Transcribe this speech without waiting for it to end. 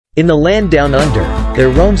In the land down under, there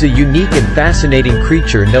roams a unique and fascinating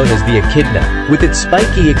creature known as the echidna. With its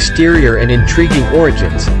spiky exterior and intriguing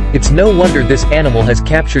origins, it's no wonder this animal has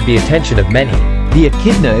captured the attention of many. The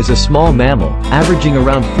echidna is a small mammal, averaging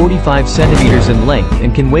around 45 centimeters in length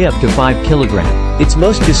and can weigh up to 5 kilograms. Its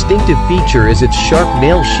most distinctive feature is its sharp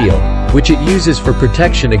nail shield, which it uses for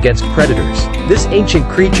protection against predators. This ancient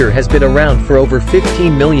creature has been around for over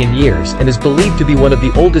 15 million years and is believed to be one of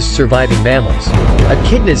the oldest surviving mammals.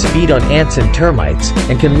 Echidnas feed on ants and termites,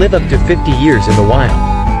 and can live up to 50 years in the wild.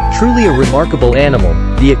 Truly a remarkable animal,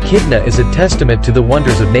 the echidna is a testament to the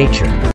wonders of nature.